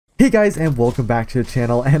Hey guys, and welcome back to the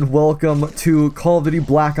channel, and welcome to Call of Duty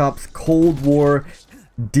Black Ops Cold War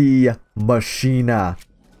Die Maschine.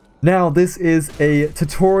 Now, this is a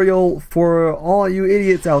tutorial for all you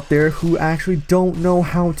idiots out there who actually don't know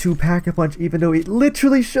how to pack-a-punch, even though it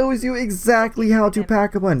literally shows you exactly how to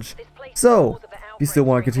pack-a-punch. So, if you still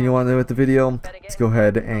want to continue on with the video, let's go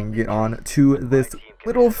ahead and get on to this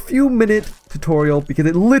little few-minute tutorial, because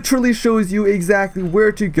it literally shows you exactly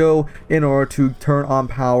where to go in order to turn on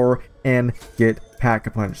power and get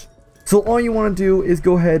pack-a-punch. So all you want to do is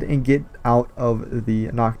go ahead and get out of the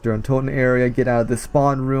Nocturne Toten area, get out of the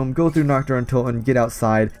spawn room, go through Nocturne Toten, get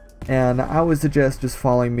outside, and I would suggest just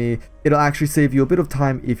following me. It'll actually save you a bit of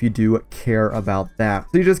time if you do care about that.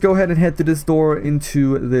 So you just go ahead and head to this door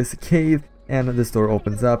into this cave, and this door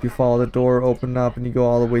opens up. You follow the door, open up, and you go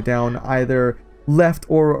all the way down either left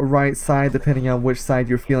or right side, depending on which side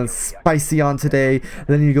you're feeling spicy on today.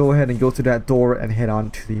 Then you go ahead and go to that door and head on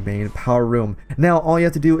to the main power room. Now all you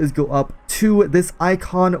have to do is go up to this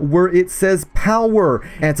icon where it says power,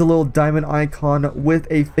 and it's a little diamond icon with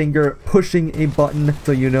a finger pushing a button,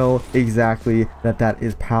 so you know exactly that that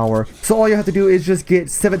is power. So all you have to do is just get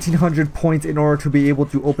 1700 points in order to be able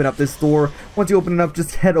to open up this door. Once you open it up,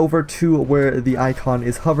 just head over to where the icon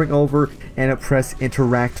is hovering over and press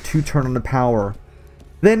interact to turn on the power.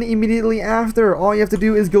 Then immediately after, all you have to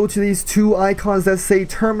do is go to these two icons that say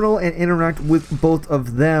terminal and interact with both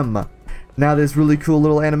of them. Now this really cool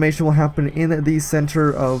little animation will happen in the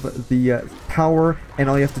center of the power, and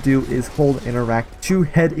all you have to do is hold interact to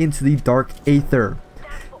head into the dark aether.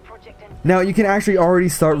 Now you can actually already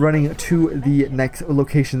start running to the next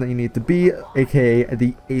location that you need to be, aka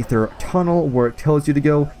the aether tunnel, where it tells you to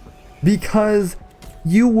go, because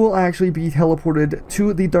you will actually be teleported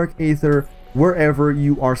to the dark aether wherever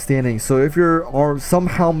you are standing. So if you're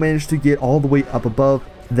somehow managed to get all the way up above,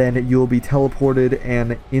 then you'll be teleported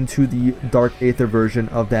and into the dark aether version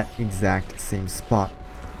of that exact same spot.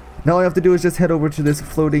 Now all you have to do is just head over to this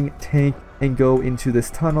floating tank and go into this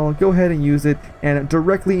tunnel. Go ahead and use it, and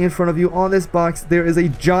directly in front of you on this box there is a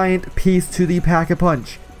giant piece to the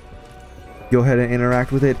pack-a-punch. Go ahead and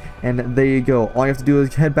interact with it, and there you go. All you have to do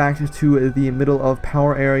is head back to the middle of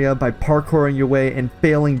power area by parkouring your way and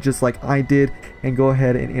failing just like I did, and go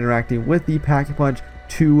ahead and interacting with the pack-a-punch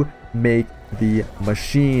to make the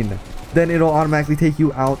machine. Then it'll automatically take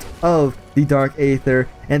you out of the dark aether,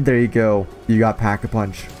 and there you go. You got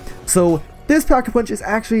pack-a-punch. So this pack-a-punch is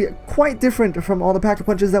actually quite different from all the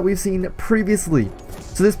pack-a-punches that we've seen previously.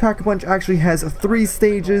 So this pack-a-punch actually has 3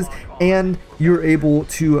 stages, and you're able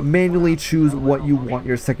to manually choose what you want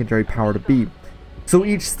your secondary power to be. So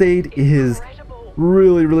each stage is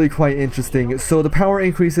really quite interesting. So the power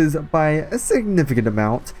increases by a significant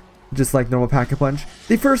amount, just like normal pack-a-punch.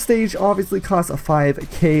 The first stage obviously costs a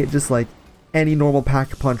 5k, just like any normal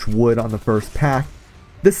pack-a-punch would on the first pack.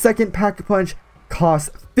 The second pack-a-punch costs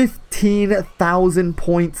 15,000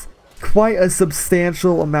 points. Quite a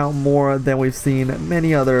substantial amount more than we've seen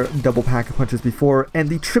many other double pack-a-punches before, and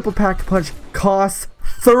the triple pack-a-punch costs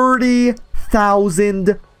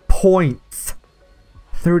 30,000 points.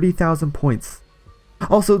 30,000 points.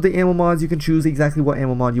 Also, the ammo mods, you can choose exactly what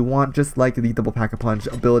ammo mod you want, just like the double pack-a-punch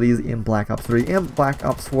abilities in Black Ops 3 and Black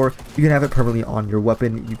Ops 4. You can have it permanently on your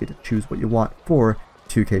weapon. You get to choose what you want for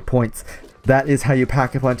 2k points. That is how you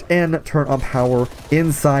pack-a-punch and turn on power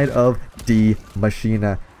inside of Die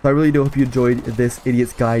Maschine. So I really do hope you enjoyed this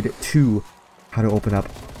idiot's guide to how to open up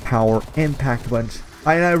power and pack-a-punch.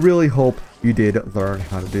 And I really hope you did learn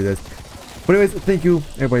how to do this. But anyways, thank you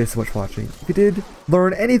everybody so much for watching. If you did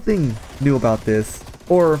learn anything new about this,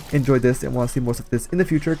 or enjoyed this and want to see more of this in the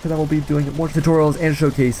future, because I will be doing more tutorials and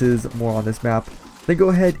showcases more on this map, then go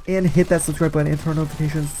ahead and hit that subscribe button and turn on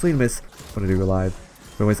notifications so you don't miss when I do go live.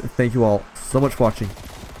 But anyways, thank you all so much for watching.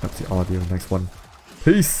 I'll see all of you in the next one.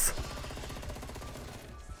 Peace!